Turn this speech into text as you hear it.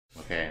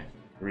Okay,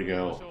 here we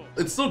go.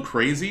 It's so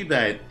crazy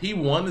that he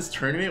won this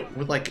tournament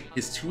with like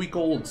his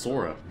 2-week-old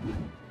Sora.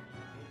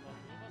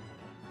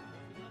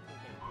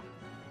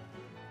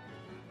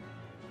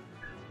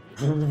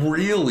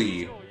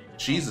 Really?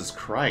 Jesus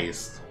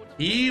Christ.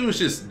 He was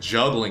just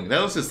juggling.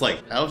 That was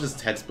just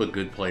textbook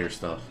good player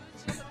stuff.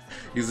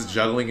 He was just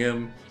juggling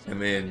him,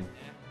 and then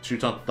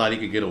Shuton thought he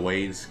could get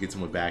away, just gets him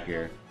with back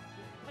air.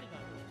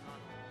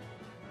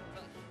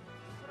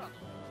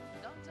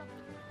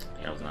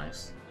 Yeah, that was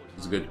nice. It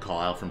was a good call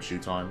out from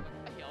Shuton.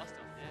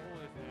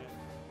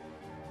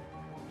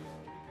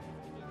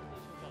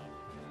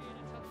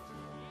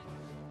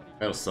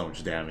 That was so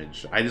much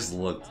damage. I just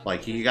looked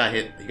like he got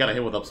hit. He got a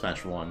hit with up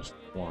smash once.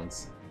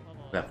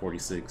 That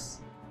 46.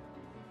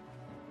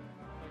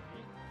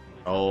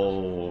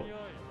 Oh,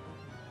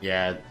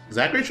 yeah.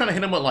 Zackray trying to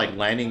hit him with like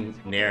landing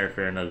nair if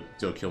fair no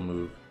do a kill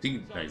move.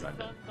 No, he's not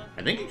dead.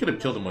 I think he could have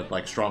killed him with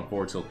like strong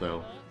forward tilt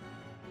though.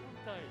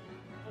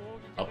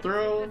 Up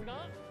throw.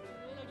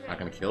 Not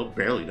gonna kill.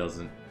 Barely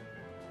doesn't.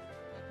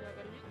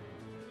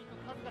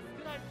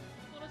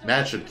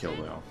 That should kill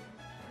though.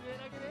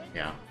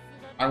 Yeah.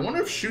 I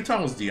wonder if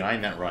Shuton was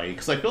DIing that right,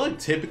 because I feel like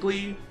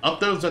typically, up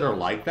those that are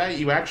like that,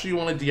 you actually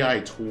want to DI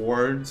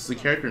towards the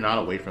character, not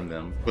away from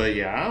them. But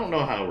yeah, I don't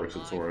know how it works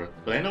with Sora.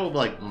 But I know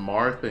like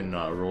Marth and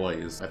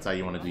Roy's, that's how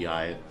you want to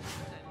DI it.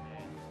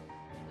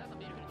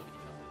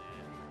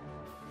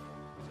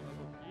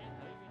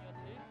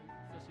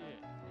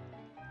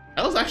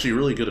 That was actually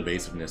really good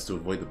evasiveness to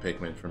avoid the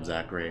Pikmin from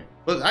Zackray.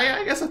 But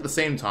I guess at the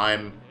same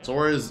time,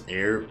 Sora's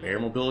air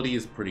mobility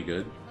is pretty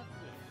good.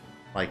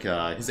 Like,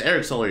 his air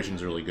acceleration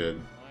is really good.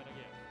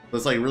 So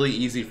it's like really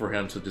easy for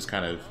him to just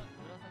kind of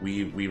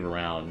weave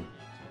around.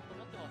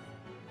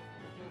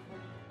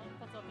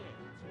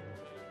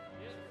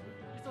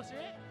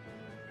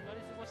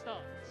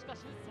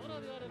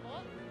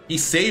 He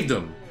saved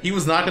him. He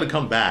was not going to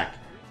come back.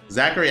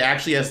 Zackray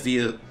actually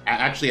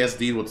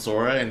SD'd with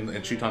Sora, and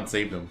Shuton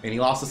saved him. And he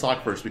lost the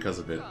stock first because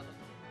of it.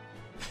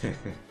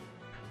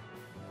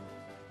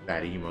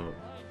 That emo.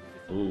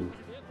 Ooh.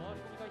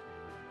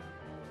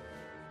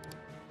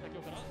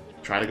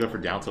 Try to go for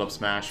down to up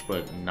smash,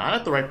 but not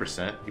at the right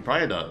percent. He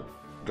probably had to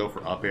go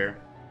for up air.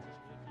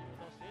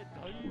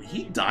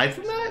 He died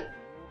from that?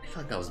 I feel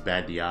like that was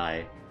bad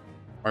DI.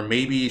 Or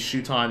maybe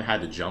Shuton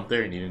had to jump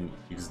there and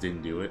he just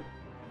didn't do it.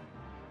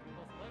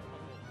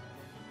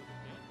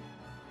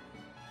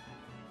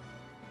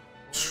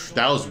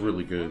 That was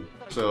really good.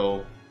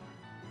 So,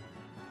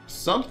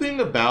 something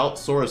about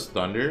Sora's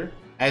Thunder,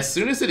 as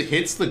soon as it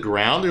hits the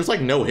ground, there's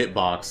like no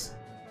hitbox.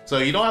 So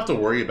you don't have to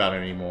worry about it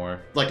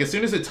anymore. Like, as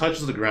soon as it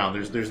touches the ground,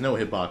 there's no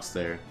hitbox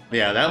there.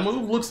 Yeah, that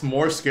move looks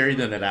more scary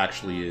than it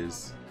actually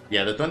is.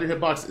 Yeah, the Thunder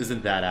hitbox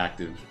isn't that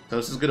active. So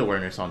this is good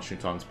awareness on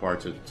Shuton's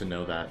part to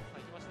know that.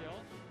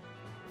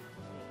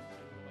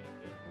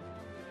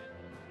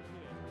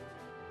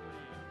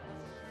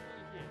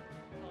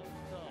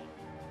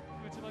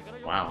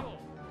 Wow.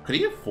 Could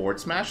he have forward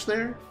smash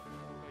there?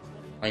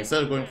 Like,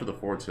 instead of going for the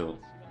forward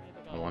tilt,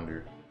 I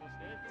wonder.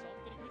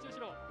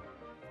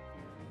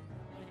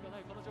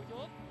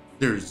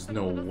 There's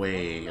no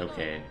way.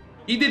 Okay.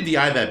 He did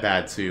DI that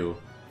bad too.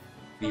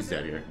 He's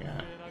dead here.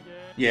 Yeah.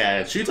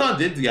 Yeah, Shuton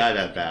did DI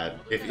that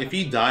bad. If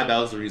he died, that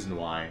was the reason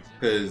why.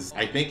 Because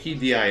I think he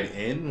DI'd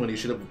in when he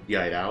should have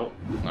DI'd out.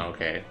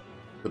 Okay.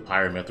 The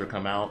Pyramithra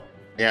come out.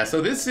 Yeah,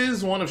 so this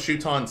is one of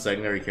Shuton's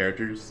secondary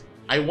characters.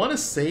 I want to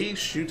say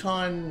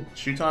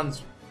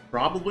Shuton's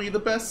probably the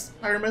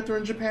best Pyramithra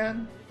in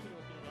Japan.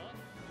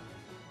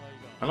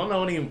 I don't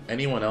know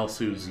anyone else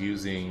who's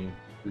using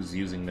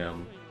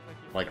them,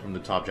 like from the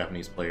top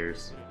Japanese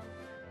players.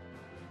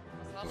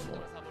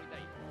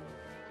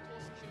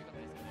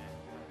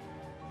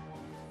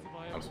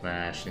 I'm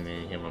smashing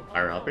him with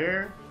Pyro up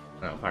air?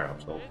 No, Pyro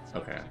up tilt.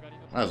 Okay.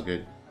 That was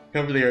good.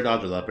 Cover the air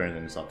dodge with up air and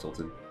then just up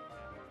tilted.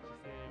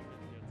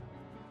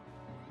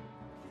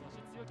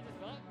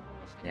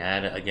 Yeah,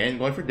 and again,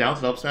 going for down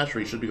to up smash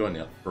where you should be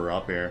going for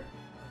up air.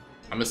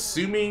 I'm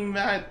assuming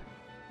that,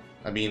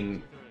 I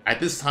mean, at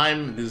this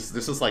time, this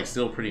is like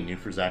still pretty new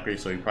for Zackray,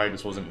 so he probably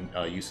just wasn't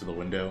used to the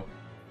window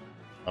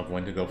of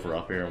when to go for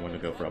up air and when to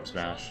go for up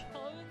smash.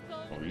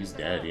 Oh, he's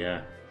dead,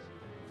 yeah.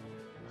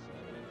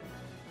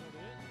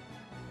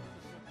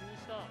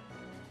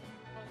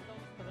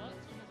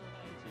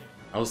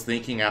 I was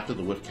thinking after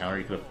the whiff counter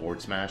he could have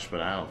forward smash, but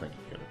I don't think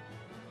he could have.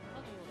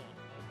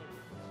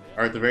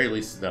 Or at the very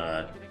least, he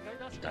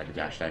died to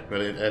dash attack,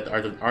 but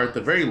at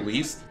the very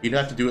least, you'd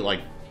have to do it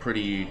like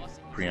pretty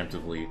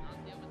preemptively.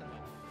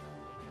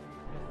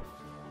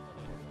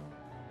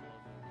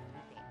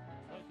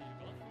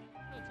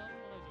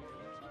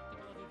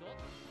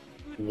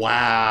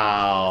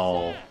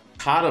 Wow.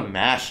 Kata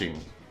mashing.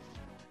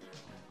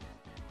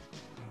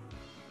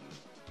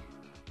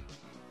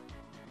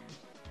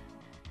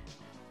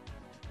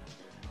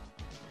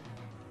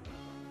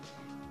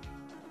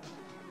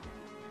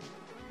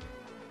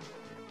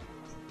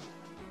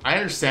 I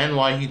understand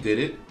why he did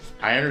it.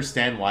 I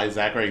understand why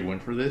Zackray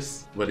went for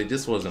this, but it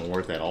just wasn't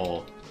worth it at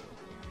all.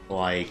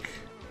 Like,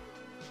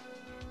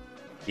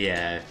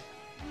 yeah.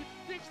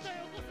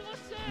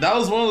 That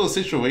was one of those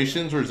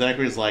situations where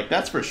Zackray's like,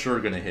 that's for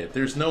sure gonna hit.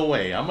 There's no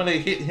way. I'm gonna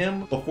hit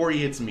him before he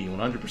hits me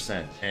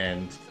 100%.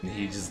 And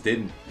he just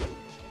didn't.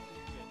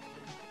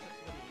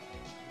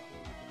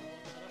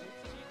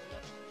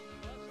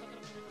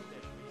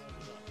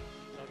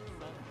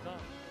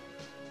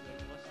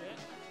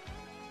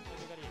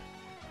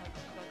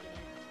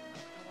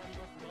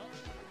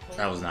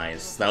 That was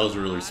nice. That was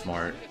really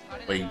smart.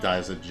 But he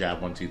dies at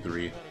jab 1, 2,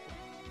 3.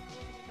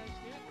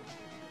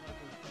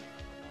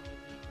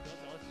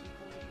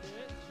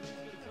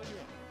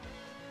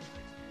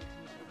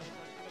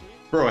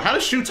 Bro, how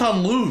does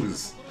Shuton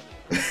lose?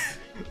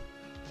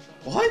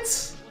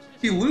 What?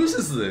 He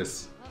loses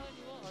this.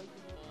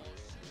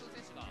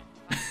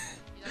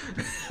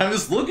 I'm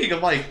just looking,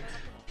 I'm like,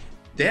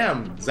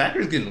 damn,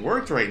 Zackray's getting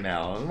worked right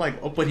now. I'm like,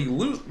 oh, but he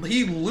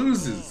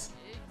loses.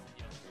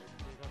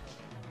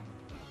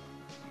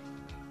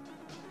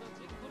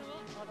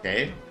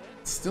 Okay,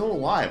 still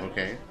alive,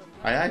 okay.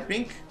 I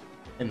think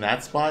in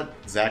that spot,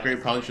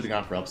 Zackray probably should have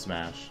gone for up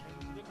smash.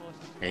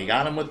 Okay, he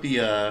got him with the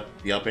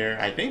up air.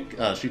 I think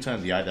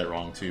Shuton DI'd that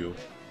wrong too.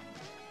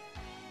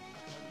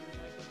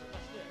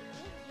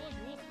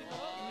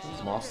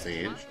 Small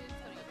stage.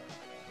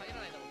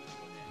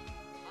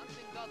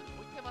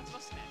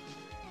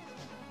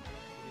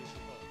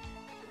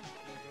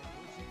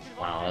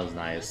 Wow, that was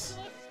nice.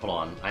 Hold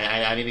on,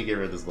 I need to get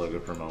rid of this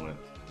logo for a moment.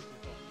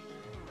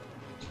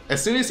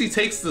 As soon as he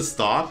takes the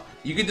stock,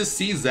 you can just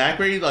see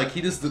Zackray, like,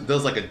 he just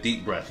does like a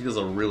deep breath. He does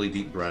a really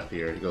deep breath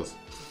here. He goes...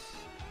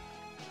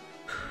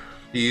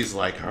 He's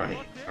like,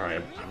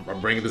 alright, I'm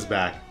bringing this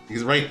back.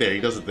 He's right there, he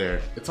does it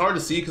there. It's hard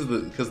to see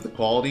because of the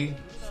quality,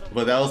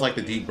 but that was like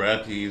the deep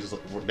breath that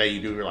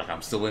you do, you're like,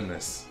 I'm still in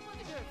this.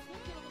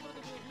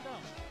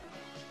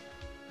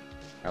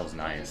 That was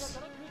nice.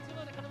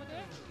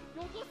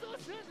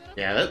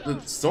 Yeah,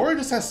 the Sora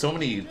just has so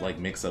many, like,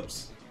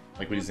 mix-ups,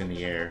 like when he's in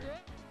the air.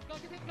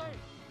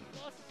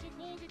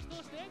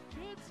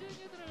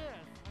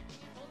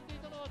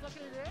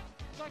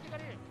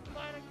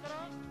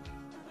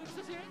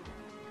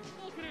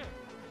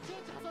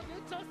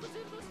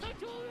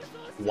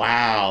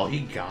 Wow, he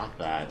got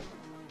that.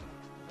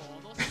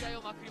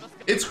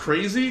 It's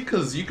crazy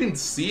because you can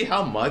see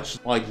how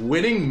much like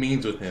winning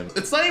means with him.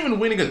 It's not even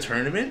winning a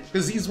tournament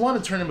because he's won a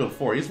tournament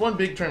before. He's won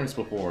big tournaments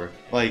before.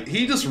 Like,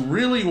 he just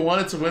really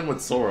wanted to win with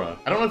Sora.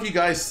 I don't know if you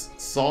guys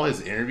saw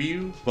his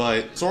interview,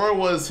 but Sora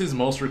was his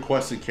most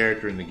requested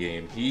character in the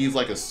game. He's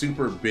like a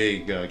super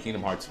big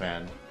Kingdom Hearts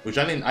fan, which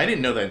I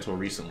didn't know that until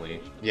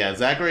recently. Yeah,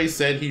 Zackray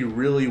said he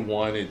really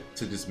wanted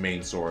to just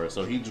main Sora,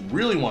 so he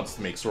really wants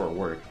to make Sora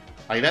work.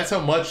 Like, that's how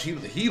much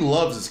he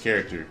loves his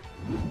character.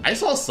 I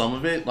saw some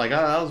of it, like,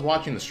 I was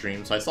watching the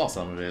stream, so I saw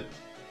some of it.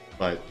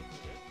 But,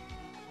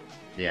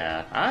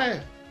 yeah,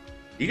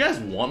 you guys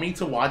want me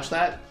to watch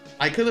that?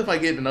 I could if I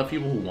get enough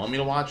people who want me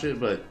to watch it,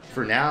 but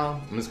for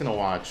now, I'm just gonna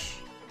watch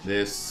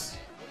this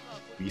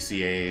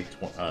BCA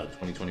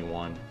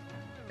 2021,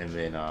 and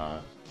then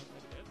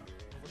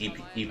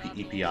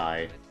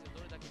EPI.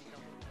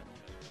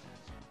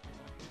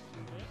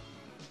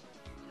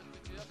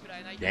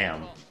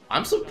 Damn.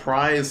 I'm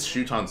surprised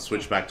Shuton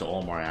switched back to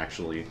Olimar,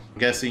 actually. I'm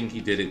guessing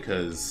he did it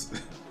because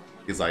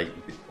he's like,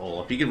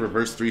 oh, if he can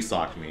reverse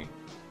 3-stock me,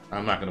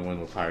 I'm not going to win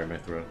with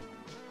Pyramithra.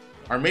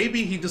 Or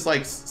maybe he just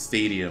likes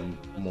Stadium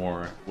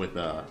more with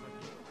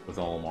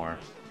Olimar.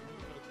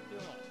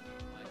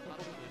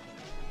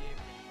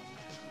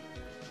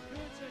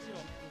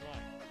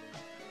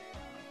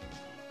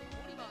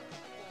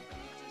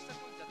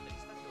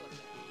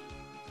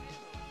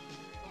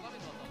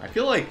 I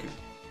feel like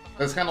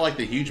that's kind of like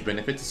the huge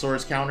benefit to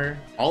Sora's counter.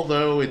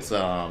 Although it's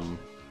not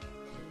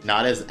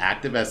as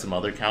active as some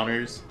other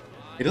counters,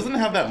 it doesn't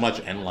have that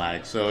much end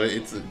lag, so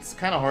it's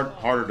kind of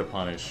harder to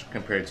punish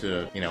compared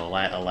to, you know, a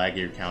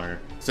laggier counter.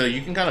 So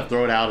you can kind of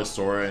throw it out as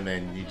Sora, and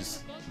then you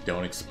just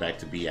don't expect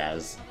to be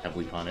as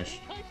heavily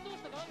punished.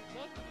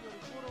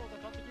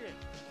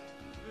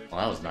 Well,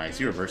 that was nice.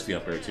 You reversed the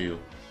up air too.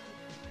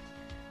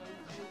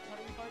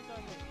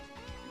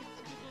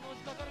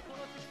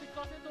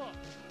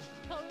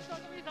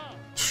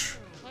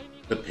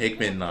 The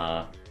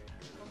Pikmin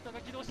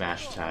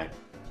smash attack.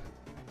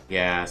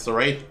 Yeah, so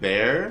right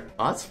there,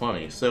 oh, that's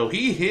funny. So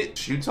he hit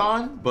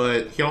Shuton,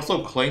 but he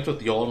also claimed with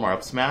the Olimar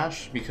up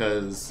smash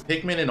because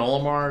Pikmin and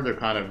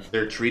Olimar,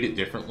 they're treated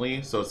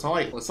differently. So it's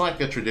not like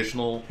a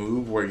traditional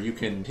move where you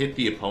can hit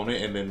the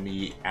opponent and then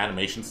the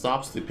animation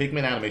stops. The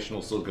Pikmin animation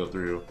will still go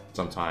through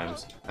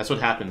sometimes. That's what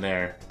happened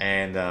there.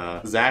 And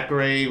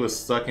Zackray was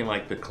stuck in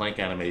like the clank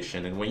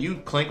animation. And when you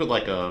clank with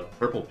like a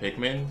purple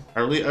Pikmin,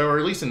 or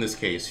at least in this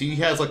case, he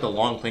has like a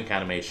long clank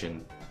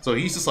animation. So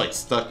he's just like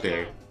stuck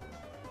there.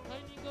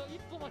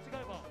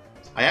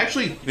 I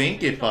actually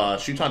think if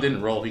Shuton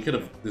didn't roll, he could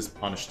have just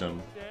punished him.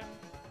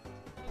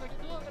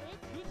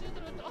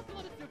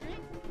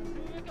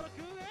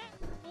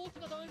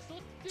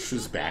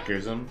 Just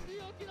backers him.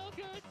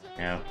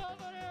 Yeah.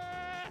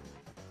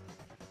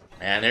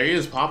 And there he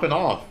is, popping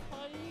off.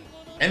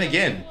 And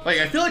again, like,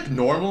 I feel like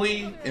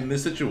normally in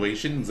this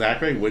situation,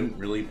 Zackray wouldn't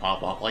really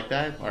pop off like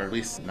that, or at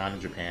least not in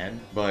Japan.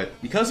 But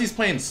because he's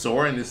playing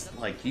Sora in this,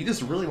 like, he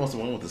just really wants to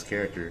win with this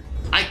character.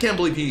 I can't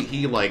believe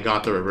he like,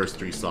 got the reverse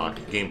 3 stock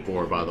game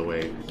 4, by the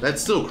way.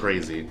 That's still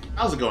crazy.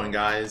 How's it going,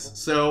 guys?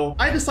 So,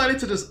 I decided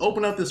to just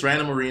open up this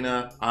random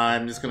arena.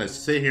 I'm just gonna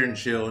sit here and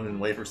chill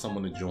and wait for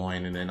someone to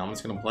join, and then I'm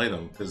just gonna play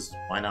them, because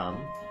why not?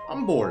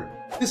 I'm bored.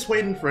 Just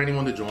waiting for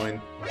anyone to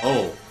join.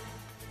 Oh,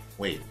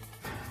 wait.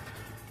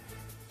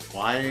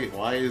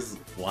 Why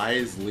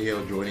is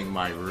Leo joining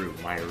my room,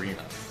 my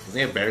arena? Doesn't he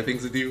have better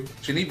things to do?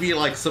 Shouldn't he be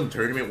like some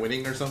tournament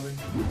winning or something?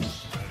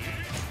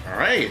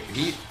 Alright,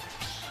 he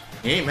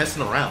ain't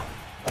messing around.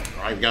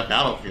 Alright, we got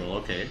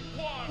Battlefield, okay.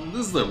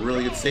 This is a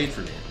really good stage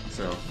for me,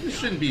 so this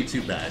shouldn't be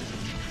too bad.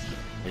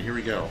 Okay, here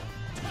we go.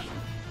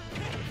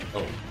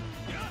 Oh.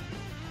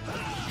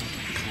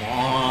 Come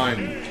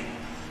on.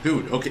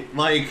 Dude, okay,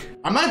 like,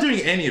 I'm not doing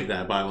any of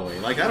that, by the way.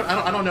 Like,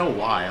 I don't know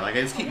why. Like,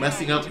 I just keep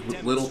messing up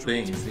with little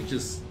things. It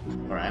just...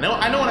 Alright, I know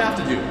what I have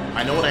to do.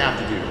 I know what I have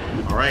to do.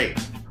 Alright,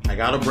 I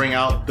gotta bring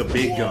out the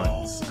big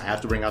guns. I have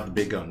to bring out the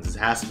big guns. This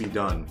has to be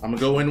done. I'm gonna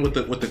go in with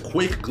the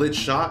quick glitch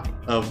shot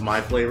of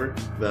my flavor,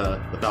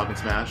 the Falcon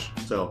Smash.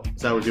 So,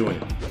 that's how we're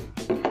doing it.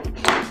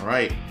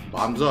 Alright,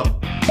 bottoms up.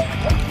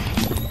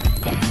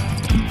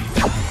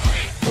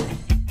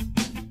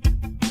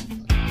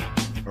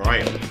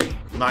 Alright.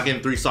 I'm not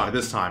getting 3 stock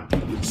this time.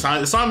 This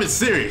time it's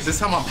serious. This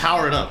time I'm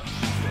powered up.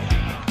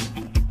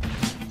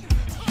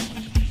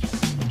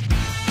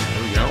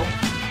 There we go.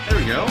 There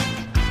we go.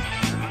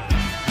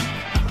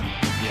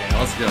 Yeah,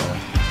 let's go.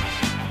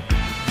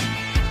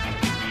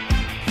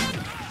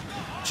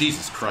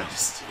 Jesus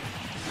Christ.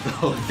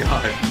 Oh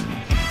god.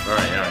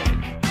 Alright, alright.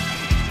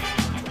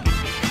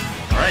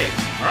 Alright.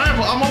 Alright,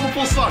 I'm on the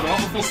full stock. I'm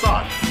on the full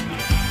stock.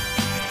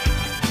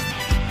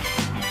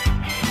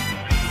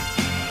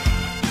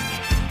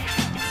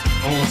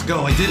 Oh, let's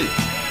go, I did it!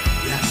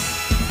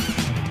 Yes!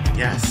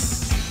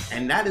 Yes!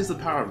 And that is the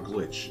power of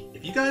Glitch.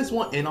 If you guys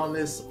want in on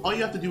this, all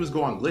you have to do is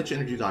go on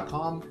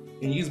glitchenergy.com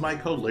and use my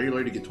code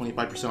LarryLurr to get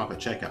 25% off at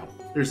checkout.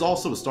 There's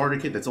also a starter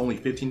kit that's only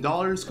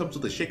 $15, comes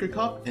with a shaker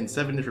cup and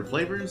 7 different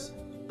flavors.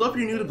 So if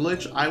you're new to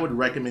Glitch, I would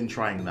recommend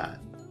trying that.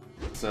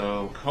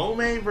 So,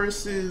 Komei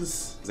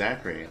versus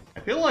Zackray. I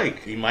feel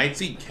like we might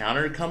see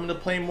counter come into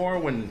play more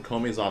when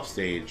Komei's off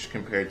stage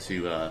compared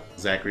to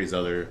Zackray's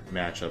other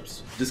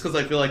matchups. Just because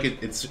I feel like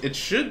it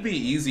should be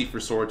easy for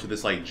Sora to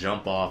just like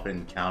jump off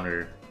and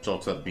counter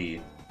Shulk's up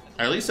B.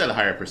 Or at least at a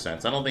higher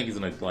percent. I don't think he's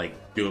gonna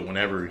like do it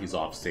whenever he's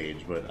off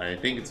stage, but I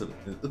think it's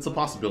a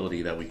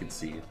possibility that we could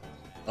see.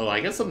 Oh, I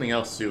guess something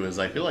else too is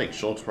I feel like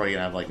Shulk's probably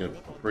gonna have like a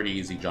pretty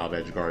easy job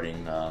edge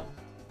guarding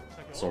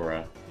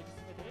Sora.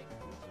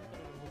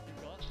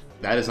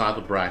 That is not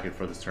the bracket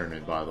for this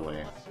tournament, by the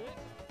way.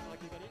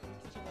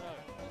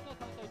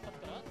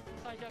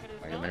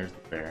 And there's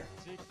the bear.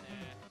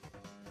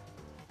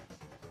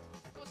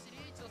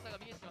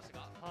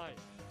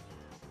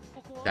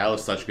 That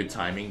was such good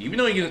timing. Even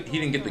though he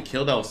didn't get the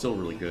kill, that was still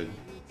really good.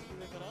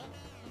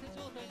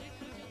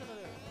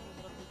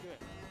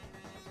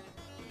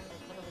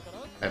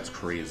 That's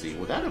crazy.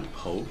 Would that have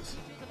poked?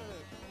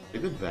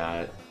 Look at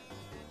that.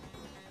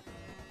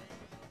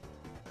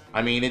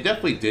 I mean, it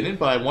definitely didn't,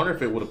 but I wonder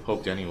if it would have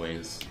poked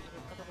anyways.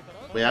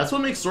 But yeah, that's what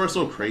makes Sora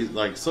so crazy,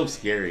 like, so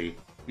scary.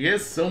 He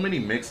has so many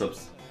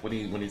mix-ups when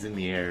he's in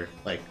the air,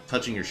 like,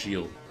 touching your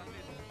shield.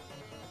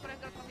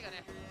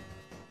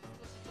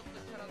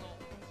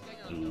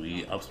 Ooh,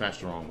 he up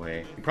smashed the wrong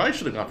way. He probably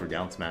should have gone for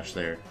down smash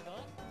there.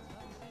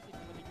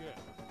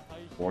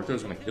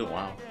 Orto's gonna kill,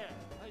 wow.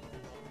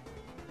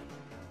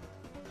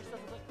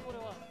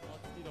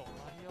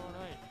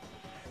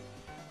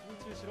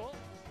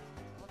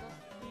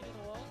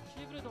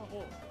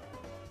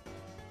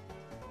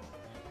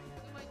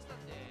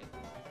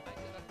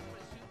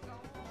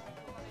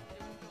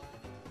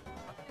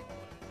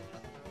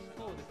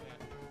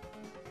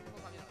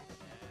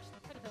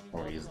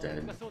 Or he's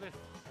dead.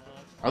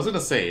 I was gonna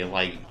say,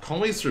 like,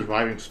 Komei's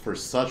surviving for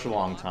such a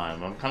long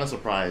time. I'm kind of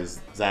surprised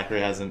Zackray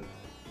hasn't,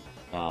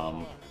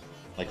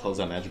 like, closed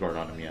down edge guard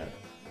on him yet.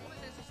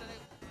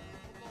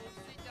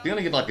 You're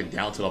gonna get, like, a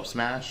down to up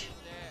smash.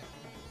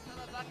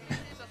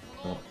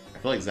 Well, I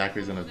feel like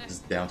Zackray's gonna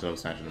just down to up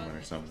smash him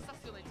or something.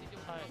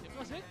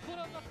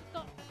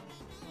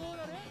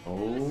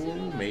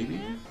 Oh,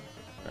 maybe?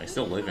 He's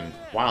still living.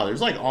 Wow,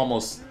 there's like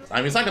almost... I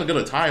mean, it's not gonna go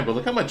to time, but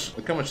look how much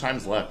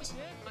time's left.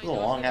 It's a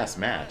long-ass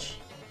match.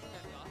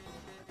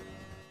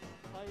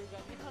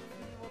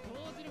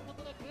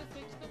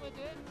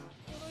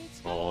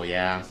 Oh,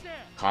 yeah.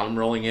 Caught him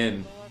rolling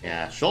in.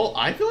 Yeah, Shulk...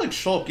 I feel like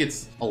Shulk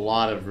gets a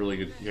lot of really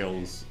good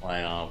kills,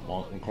 like,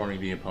 while cornering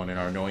the opponent,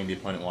 or knowing the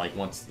opponent, like,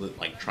 wants to,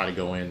 like, try to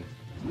go in.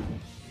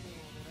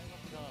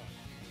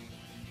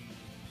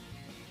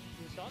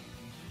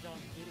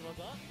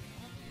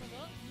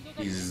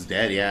 He's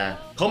dead, yeah.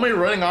 Komei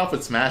running off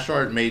with Smash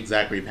Art made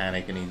Zackray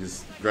panic, and he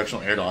just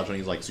directional air dodge when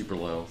he's like super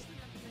low.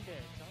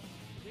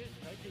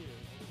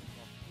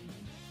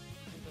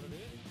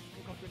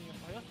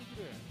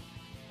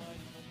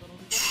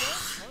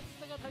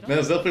 Man,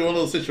 it's definitely one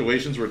of those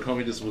situations where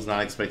Komi just was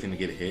not expecting to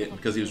get hit.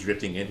 Because he was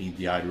drifting in, he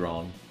died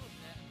wrong.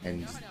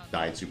 And just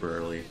died super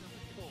early.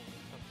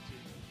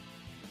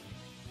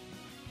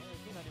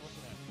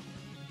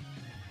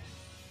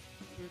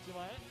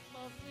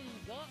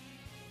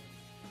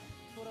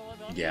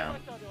 Yeah,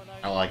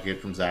 I like it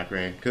from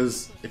Zackray.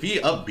 Because if he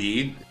up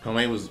B'd,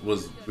 Komi was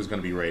going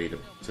to be ready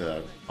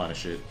to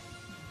punish it.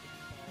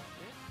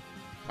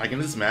 Like in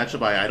this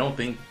matchup, I don't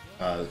think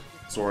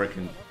Sora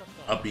can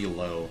up B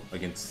low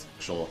against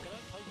Shulk.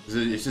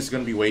 It's just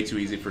going to be way too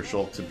easy for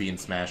Shulk to be in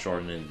Smash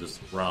Art and then just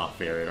run off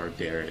Ferret or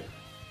dare it.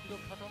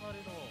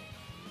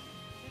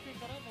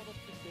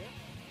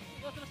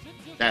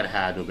 That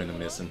had to have been a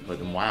miss input,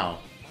 and wow.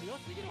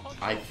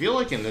 I feel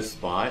like in this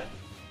spot,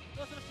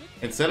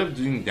 instead of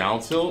doing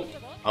down tilt,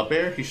 up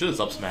air, he should have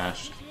up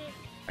smashed.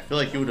 I feel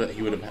like he would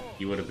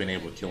have been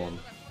able to kill him.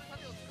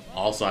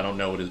 Also, I don't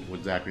know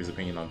what Zackray's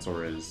opinion on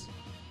Sora is.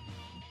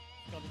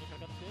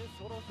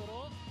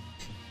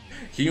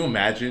 Can you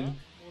imagine?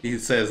 He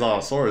says,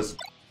 "Oh, Sora's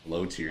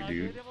low tier,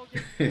 dude."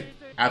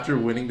 After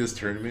winning this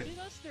tournament,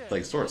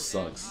 like Sora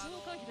sucks.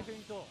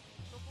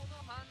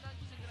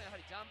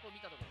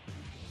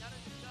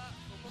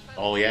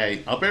 Oh yeah,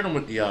 up air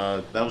with the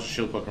that was a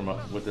shield poke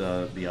with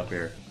the up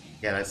air.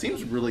 Yeah, that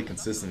seems really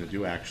consistent to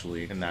do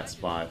actually in that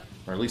spot,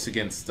 or at least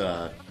against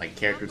like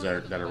characters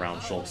that are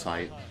around Shulk's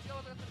height.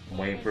 I'm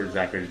waiting for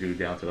Zackray to do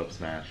down to up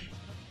smash.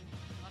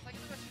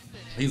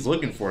 He's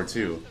looking for it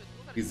too.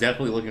 He's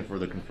definitely looking for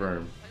the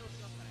confirm.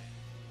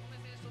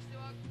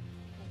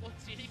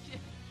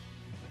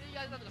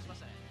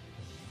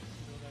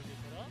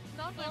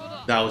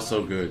 That was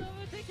so good.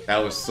 That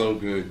was so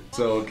good.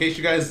 So in case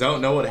you guys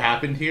don't know what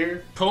happened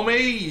here,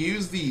 Komi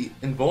used the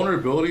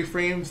invulnerability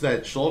frames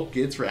that Shulk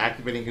gets for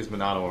activating his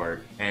Monado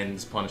art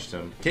and punished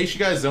him. In case you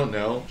guys don't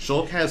know,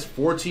 Shulk has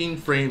 14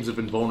 frames of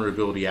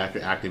invulnerability after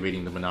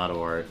activating the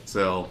Monado art.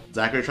 So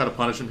Zackray tried to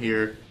punish him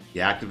here. He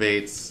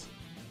activates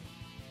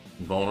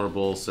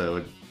invulnerable, so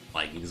it,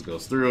 like he just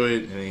goes through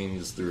it and then he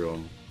just threw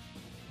him.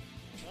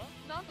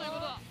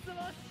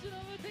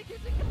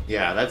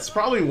 Yeah, that's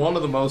probably one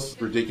of the most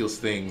ridiculous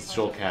things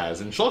Shulk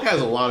has. And Shulk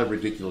has a lot of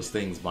ridiculous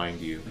things,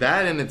 mind you.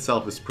 That in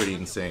itself is pretty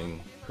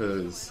insane,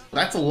 because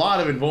that's a lot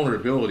of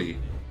invulnerability.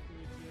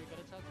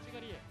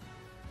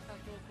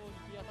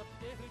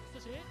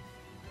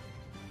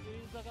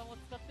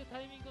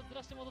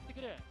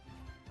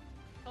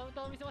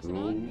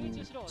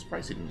 Ooh,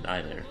 surprised he didn't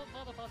die there.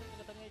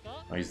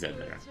 Oh, he's dead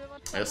there.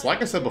 It's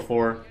like I said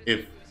before,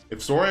 if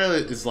Sora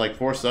is like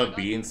forced up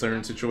B in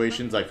certain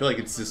situations, I feel like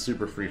it's just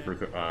super free for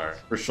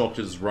Shulk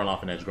to just run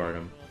off and edge guard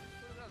him.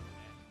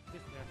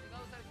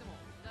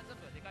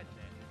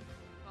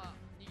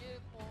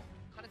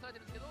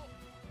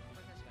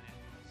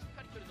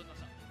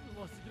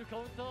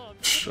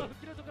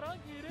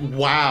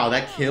 Wow,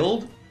 that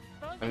killed?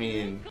 I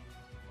mean,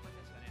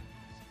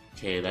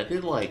 okay, that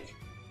did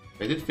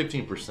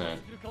 15%.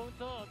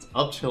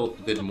 Up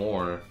tilt did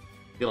more.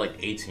 I feel like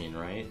 18,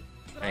 right?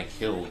 And it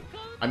killed.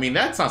 I mean,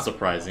 that's not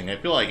surprising. I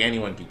feel like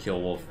anyone can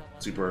kill Wolf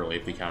super early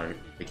if they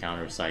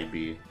counter side B.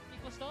 You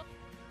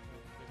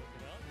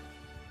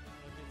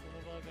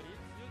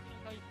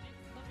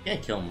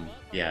can't kill him.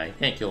 Yeah, you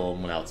can't kill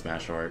him without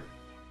Smash Art.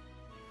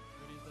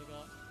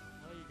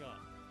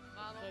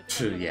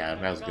 Yeah,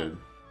 that was good.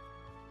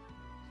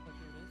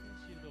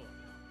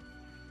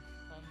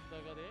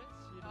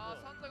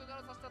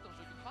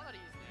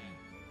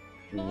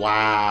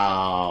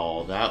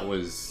 Wow, that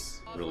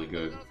was really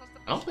good.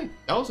 I don't think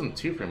that wasn't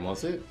a 2-frame,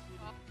 was it?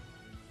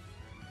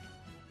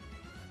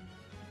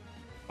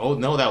 Oh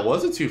no, that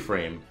was a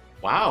 2-frame.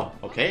 Wow,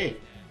 okay.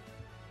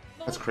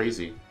 That's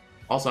crazy.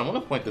 Also, I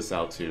want to point this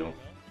out too.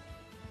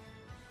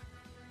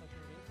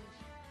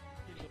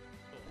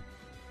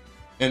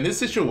 In this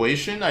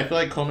situation, I feel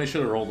like Komi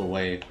should have rolled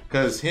away.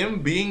 Because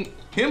him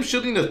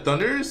shielding the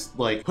Thunders,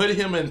 like, put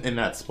him in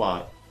that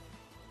spot.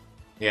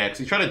 Yeah, because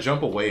he tried to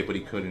jump away, but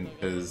he couldn't,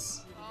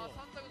 because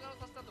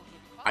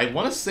I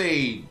want to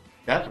say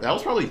that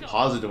was probably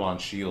positive on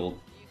shield,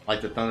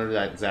 like the Thunder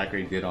that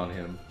Zackray did on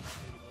him.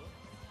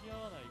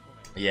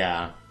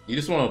 Yeah, you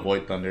just want to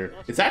avoid Thunder.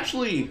 It's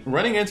actually,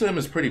 running into him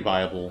is pretty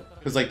viable,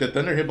 because like the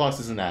Thunder hitbox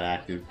isn't that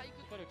active.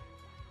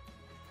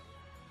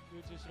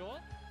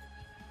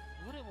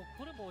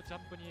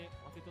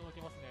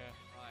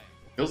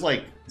 Feels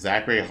like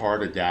Zackray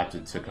hard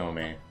adapted to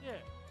Komi.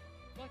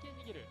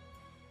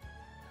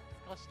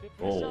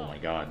 Oh my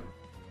god.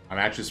 I'm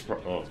actually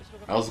surprised. Oh,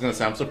 I was gonna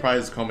say, I'm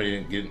surprised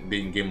Komi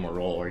didn't give him a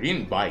roll, or he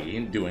didn't bite, he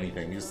didn't do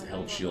anything, he just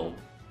held shield.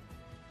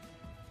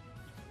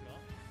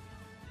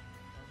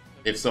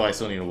 If so, I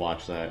still need to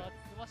watch that.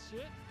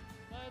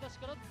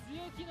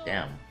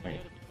 Damn,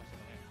 wait.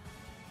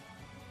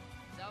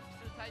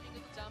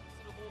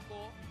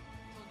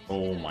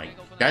 Oh my,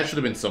 that should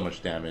have been so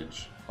much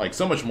damage. Like,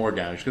 so much more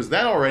damage, because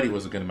that already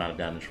was a good amount of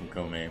damage from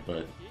Komi,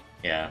 but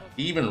yeah.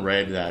 He even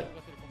read that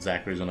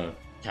Zackray's gonna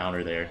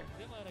counter there.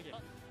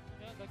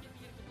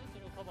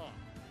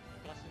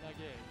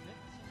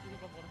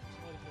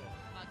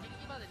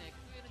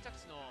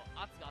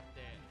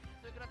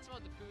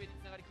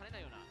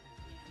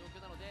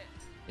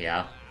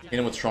 Yeah, hit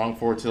him with strong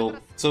forward tilt.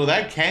 So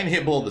that can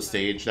hit below the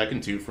stage, that can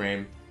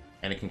 2-frame,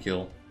 and it can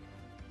kill.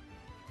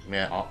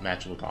 Man,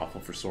 match look awful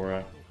for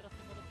Sora.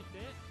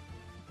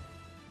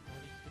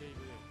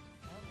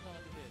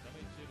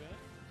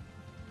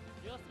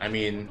 I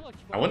mean,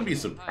 I wouldn't be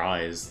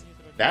surprised.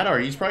 That or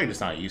he's probably just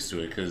not used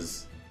to it,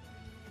 because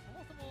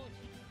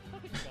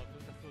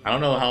I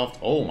don't know how.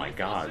 Oh my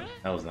god,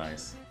 that was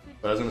nice.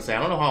 But I was gonna say, I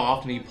don't know how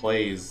often he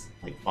plays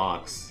like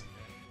Fox.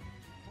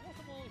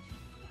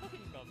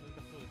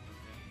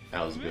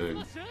 That was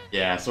good.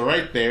 Yeah, so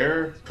right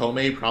there,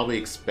 Komei probably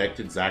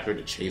expected Zackray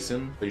to chase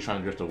him, but he's trying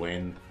to drift away,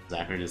 and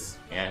Zackray just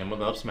hit him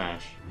with an up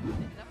smash.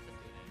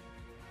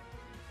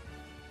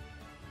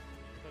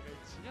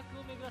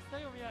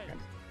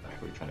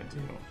 What are you trying to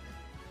do?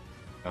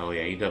 Oh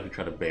yeah, he definitely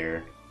tried to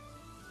bear.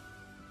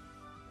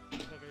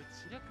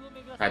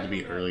 Had to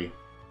be early.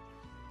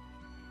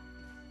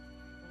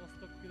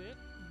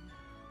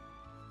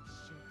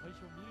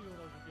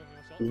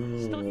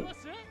 Ooh.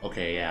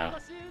 Okay, yeah.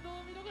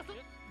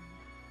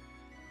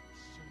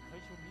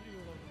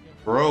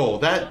 Bro,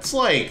 that's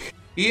like,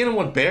 he hit him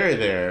with Barry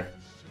there,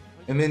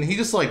 and then he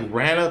just like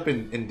ran up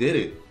and did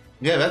it.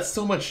 Yeah, that's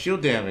so much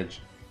shield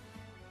damage.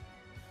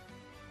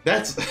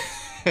 That's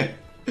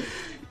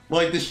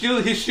like his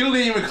shield didn't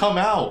even come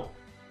out.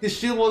 His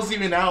shield wasn't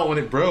even out when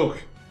it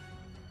broke.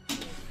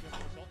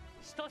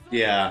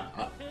 Yeah,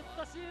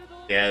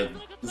 yeah.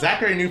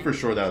 Zackray knew for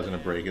sure that was gonna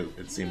break.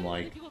 It seemed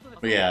like.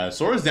 But yeah,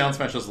 Sora's down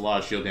smash does a lot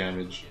of shield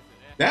damage.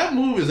 That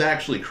move is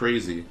actually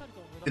crazy.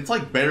 It's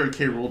like better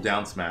K roll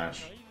down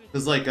smash.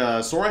 Because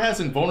like Sora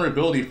has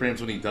invulnerability frames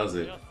when he does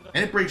it,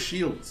 and it breaks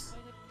shields.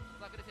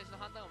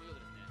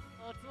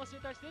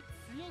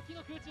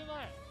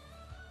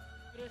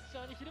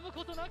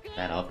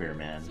 That up air,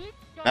 man.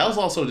 That was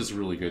also just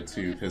really good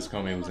too, because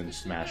Komei was in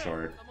Smash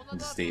Art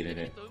and stayed in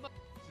it.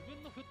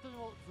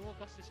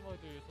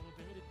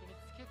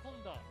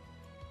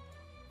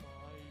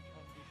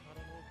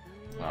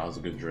 That was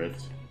a good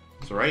drift.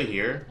 So right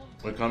here,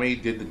 when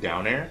Komei did the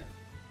down air,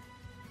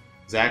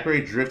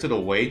 Zackray drifted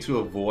away to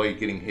avoid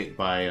getting hit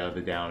by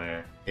the down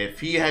air.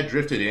 If he had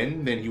drifted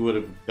in, then he would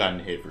have gotten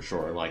hit for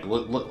sure. Like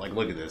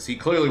look at this. He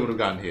clearly would have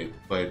gotten hit,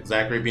 but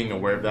Zackray, being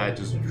aware of that,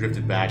 just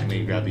drifted back and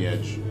then he grabbed the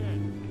edge.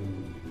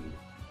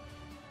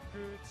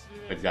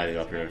 But got it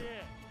up here.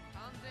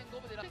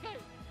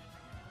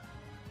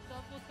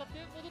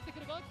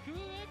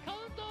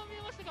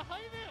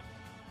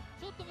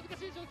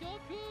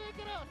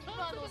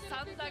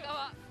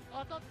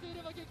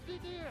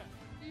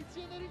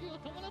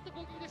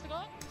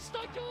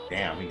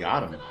 Damn, he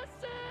got him.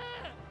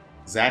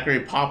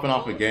 Zackray popping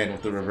off again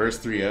with the reverse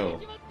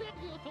 3-0.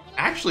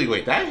 Actually,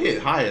 wait, that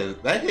hit high.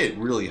 That hit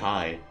really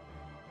high.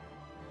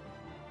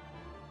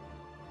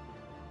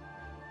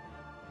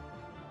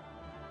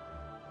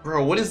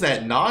 Bro, what is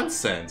that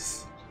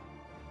nonsense?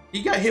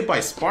 He got hit by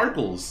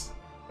Sparkles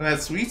and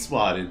that sweet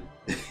spotted.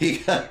 He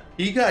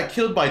got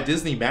killed by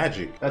Disney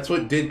Magic. That's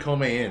what did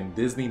Komei in.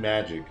 Disney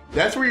Magic.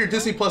 That's where your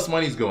Disney Plus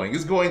money's going.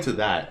 It's going to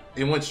that.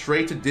 It went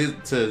straight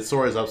to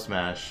Sora's up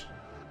smash.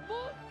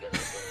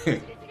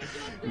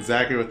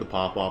 Zackray with the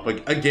pop off.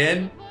 But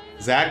again,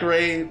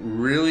 Zackray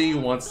really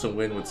wants to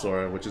win with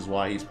Sora, which is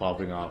why he's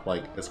popping off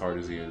like as hard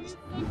as he is.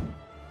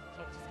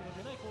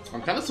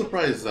 I'm kind of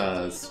surprised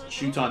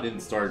Shuton didn't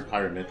start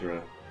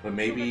Pyramithra, but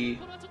maybe.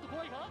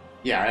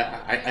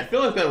 Yeah, I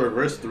feel like that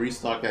reverse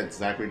 3-stock that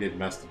Zackray did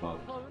messed him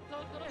up.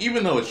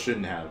 Even though it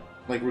shouldn't have.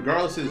 Like,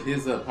 regardless,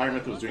 his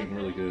Pyramithra was doing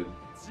really good.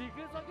 Do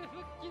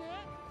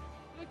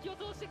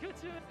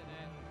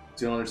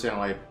you don't understand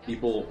why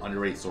people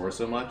underrate Sora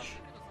so much?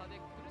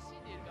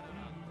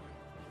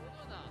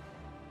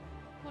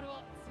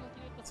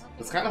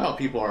 That's kind of how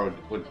people are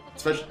with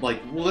especially,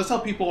 like, well, that's how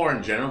people are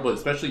in general, but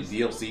especially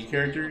DLC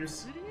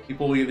characters.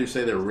 People will either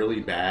say they're really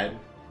bad,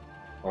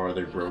 or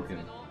they're broken.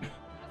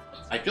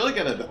 I feel like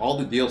out of all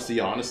the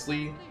DLC,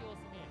 honestly,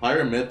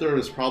 Pyramithra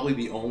is probably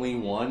the only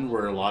one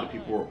where a lot of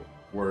people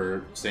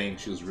were saying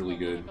she was really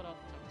good.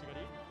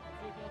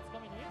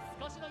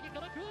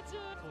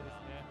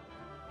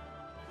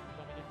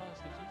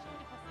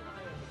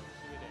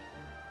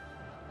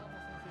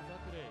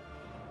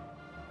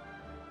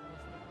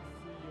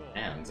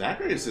 Man,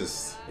 Zackray is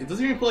just... It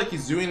doesn't even feel like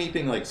he's doing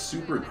anything like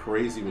super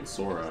crazy with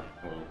Sora.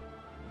 Well,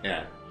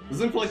 yeah. It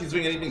doesn't feel like he's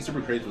doing anything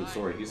super crazy with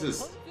Sora. He's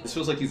just... This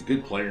feels like he's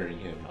good playering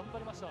him.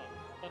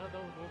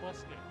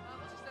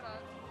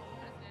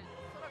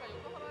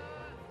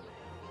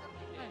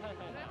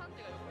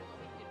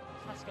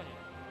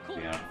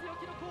 Yeah.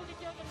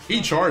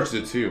 He charged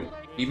it too.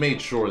 He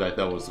made sure that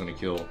was gonna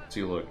kill.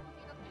 See, look.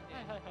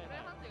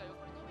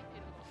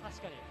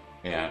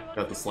 Yeah,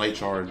 got the slight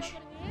charge.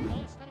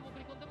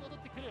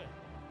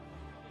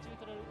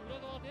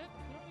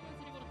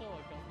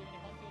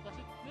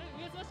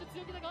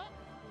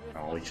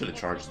 Oh, he should have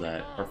charged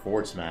that. Or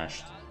forward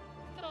smashed.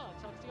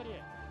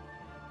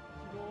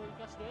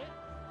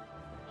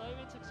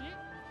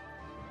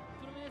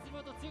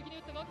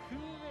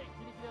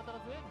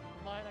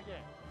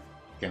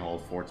 can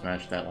hold forward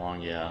smash that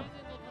long, yeah.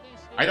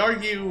 I'd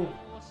argue...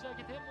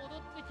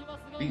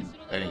 I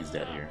think he's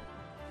dead here.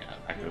 Yeah,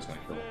 Zackray gonna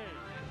kill him.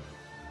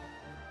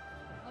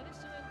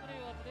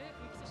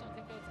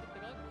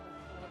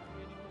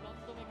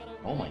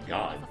 Oh my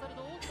god.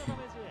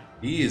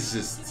 He is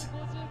just...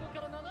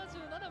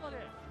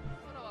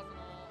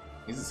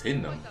 He's just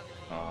hitting them.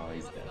 Oh,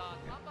 he's dead.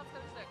 Yeah.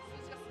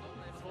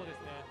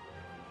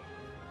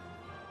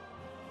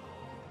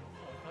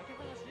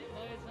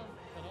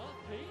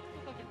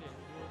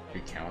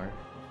 Good counter.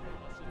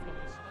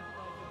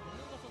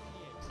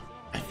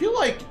 I feel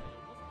like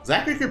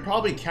Zackray could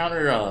probably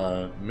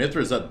counter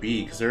Mithra's up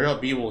B, because their up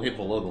B will hit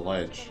below the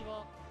ledge.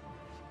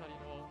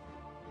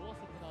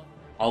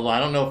 Although I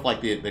don't know if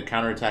like the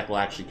counter attack will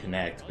actually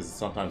connect, because it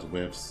sometimes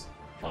whiffs.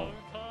 Oh,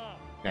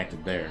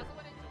 connected there.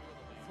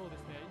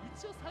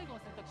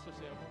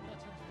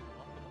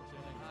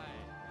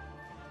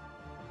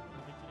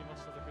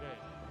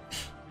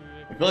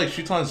 I feel like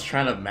Shuton's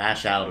trying to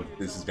mash out of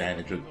this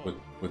advantage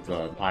with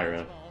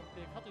Pyra.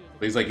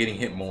 But he's like getting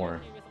hit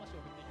more.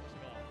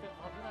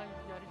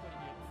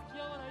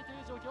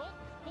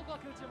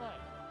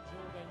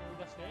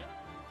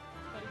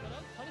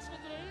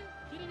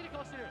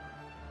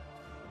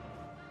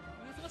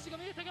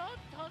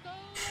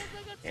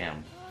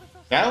 Damn.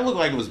 That looked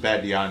like it was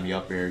bad DI on the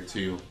up air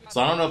too.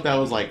 So I don't know if that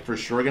was like for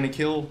sure gonna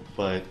kill,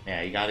 but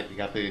yeah, you got it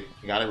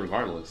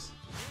regardless.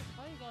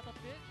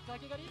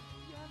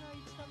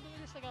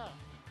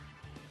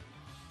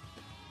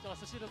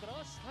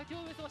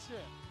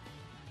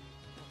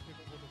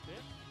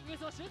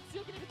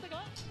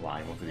 Wow,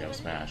 he went for the up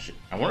smash.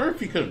 I wonder if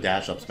he could have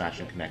dashed up smash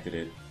and connected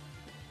it.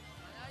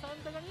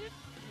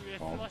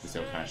 Oh, just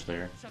up smash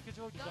there.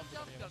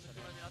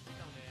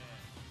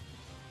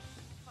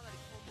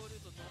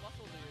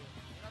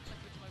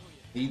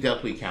 He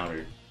definitely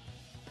countered.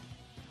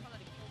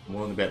 I'm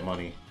willing to bet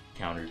money.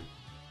 Countered.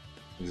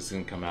 He's just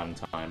gonna come out in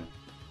time.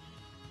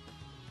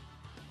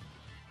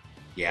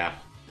 Yeah.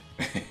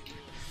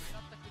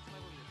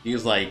 He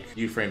was like a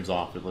few frames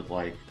off, it looked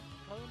like.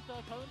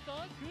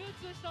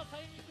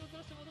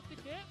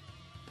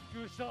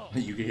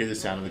 You can hear the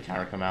sound of the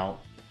counter come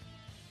out.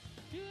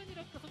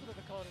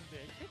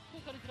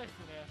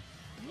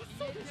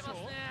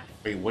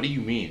 Wait, what do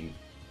you mean?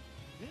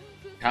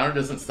 Counter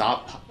doesn't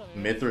stop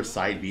Mithra's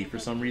side B for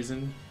some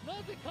reason?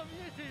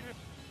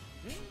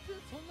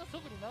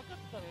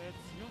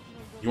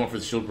 You went for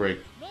the shield break.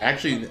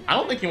 Actually, I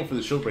don't think he went for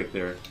the shield break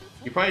there.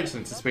 You probably just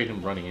anticipate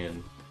him running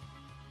in.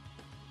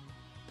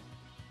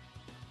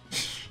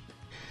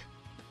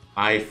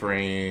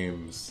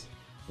 Iframes.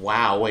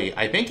 Wow, wait.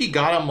 I think he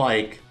got him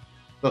like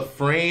the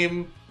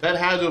frame. That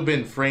had to have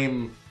been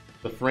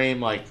the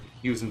frame like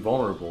he was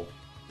invulnerable.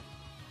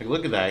 Like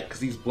look at that, because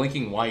he's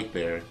blinking white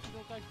there.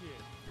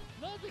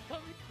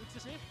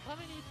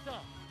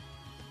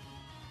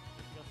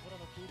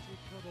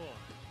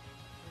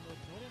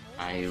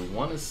 I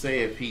want to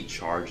say if he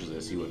charges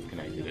this, he would have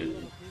connected it.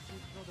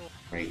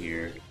 Right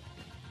here.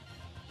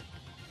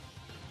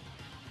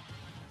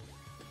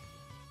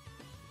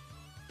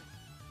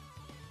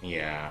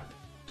 Yeah.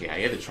 Yeah,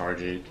 he had to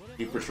charge it.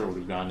 He for sure would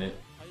have gotten it.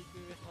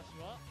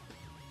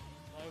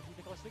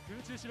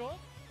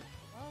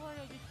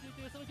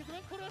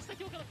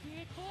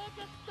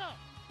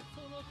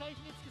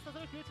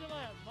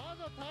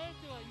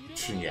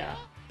 Yeah.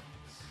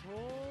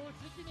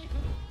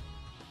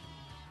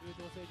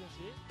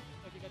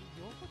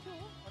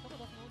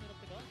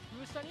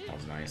 That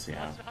was nice,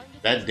 yeah.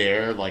 That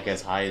dare, like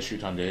as high as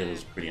Shuton did,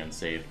 was pretty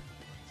unsafe.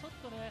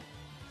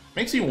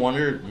 Makes you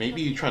wonder,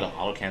 maybe you try to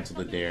auto-cancel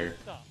the dare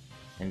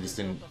and just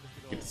didn't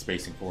get the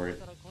spacing for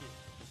it.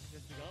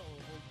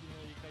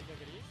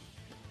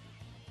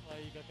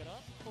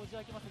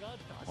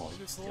 Oh,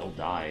 he still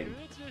died.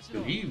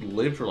 Dude, he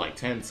lived for like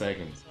 10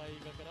 seconds.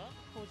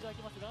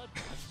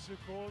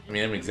 I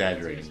mean, I'm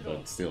exaggerating,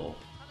 but still.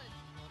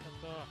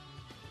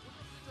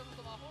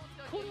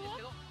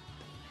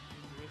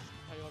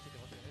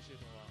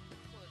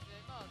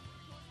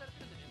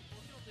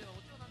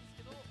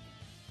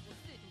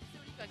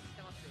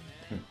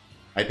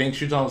 I think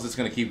Shuton was just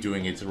going to keep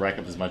doing it to rack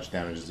up as much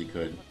damage as he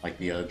could, like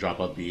the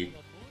drop up B.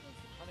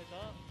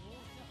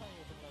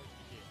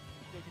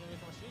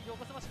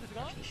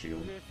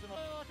 Shield.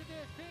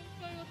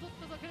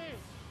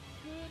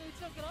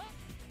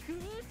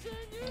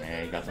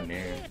 Yeah, he got the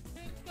nair.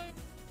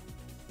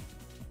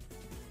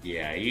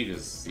 Yeah, he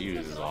was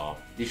just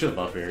off. He should have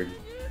up aired,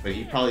 but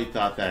he probably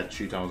thought that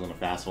Shuton was on a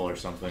fastball or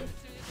something.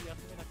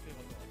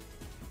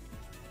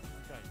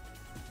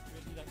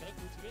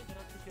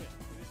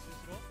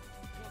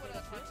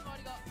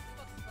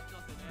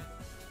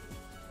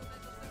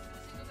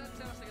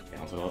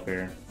 Up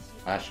air.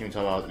 Last time we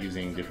talked about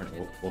using different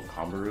wolf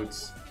combo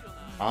routes.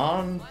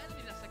 I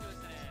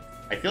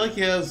feel like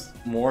he has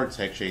more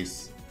tech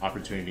chase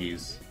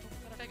opportunities.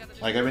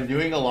 Like I've been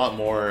doing a lot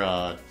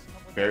more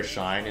Bear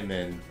Shine and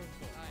then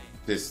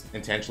just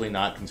intentionally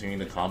not continuing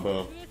the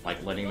combo,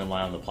 like letting them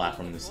lie on the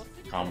platform and just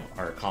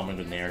combo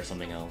to nair or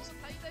something else.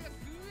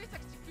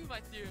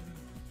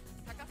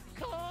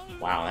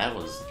 Wow, that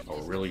was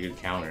a really good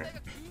counter.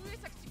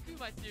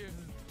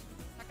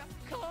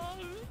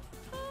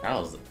 That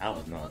was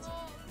nuts.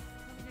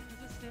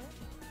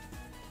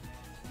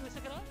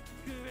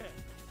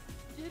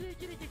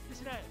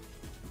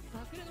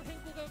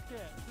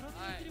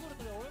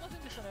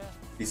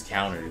 These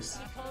counters.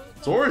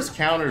 Sora's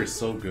counter is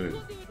so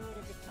good.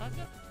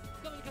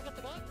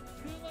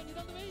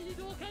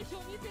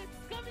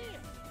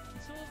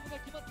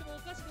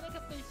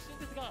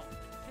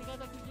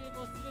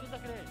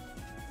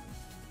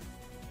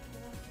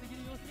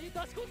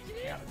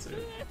 Yeah, that's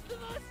it.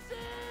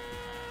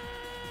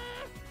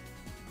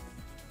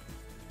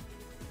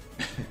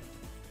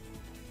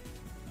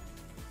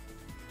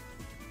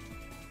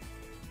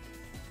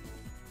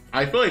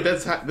 I feel like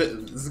this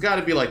has got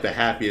to be like the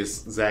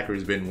happiest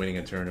Zackray's been winning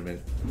a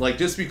tournament. Like,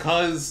 just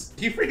because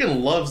he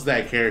freaking loves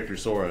that character,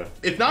 Sora.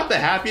 If not the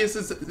happiest,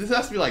 this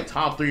has to be like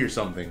top 3 or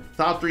something.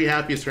 Top 3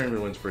 happiest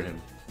tournament wins for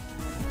him.